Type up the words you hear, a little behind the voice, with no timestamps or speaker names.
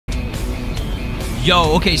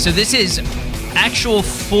Yo, okay, so this is actual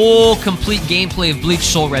full, complete gameplay of Bleach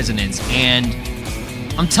Soul Resonance, and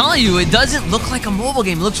I'm telling you, it doesn't look like a mobile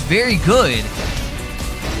game. It looks very good.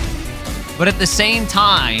 But at the same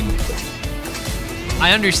time,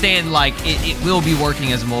 I understand, like, it will be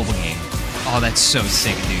working as a mobile game. Oh, that's so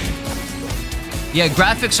sick, dude. Yeah,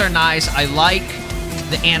 graphics are nice. I like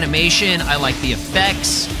the animation. I like the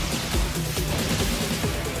effects.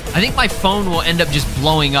 I think my phone will end up just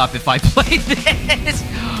blowing up if I play this.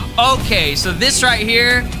 Okay, so this right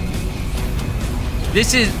here,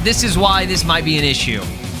 this is why this might be an issue.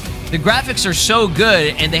 The graphics are so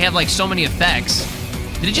good, and they have, like, so many effects.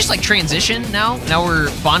 Did it just, like, transition now? Now we're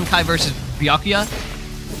Bankai versus Byakuya?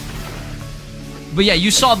 But yeah,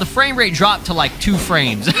 you saw the frame rate drop to, like, 2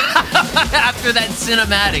 frames after that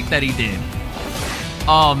cinematic that he did.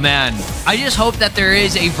 Oh, man. I just hope that there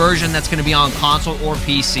is a version that's going to be on console or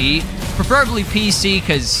PC. Preferably PC,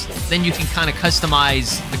 because then you can kind of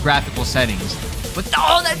customize the graphical settings. But,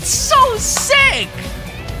 oh, that's so sick!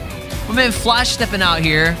 My man Flash stepping out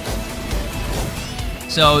here.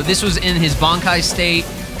 So, this was in his Bankai state.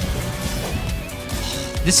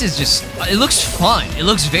 This is just... It looks fun. It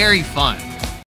looks very fun.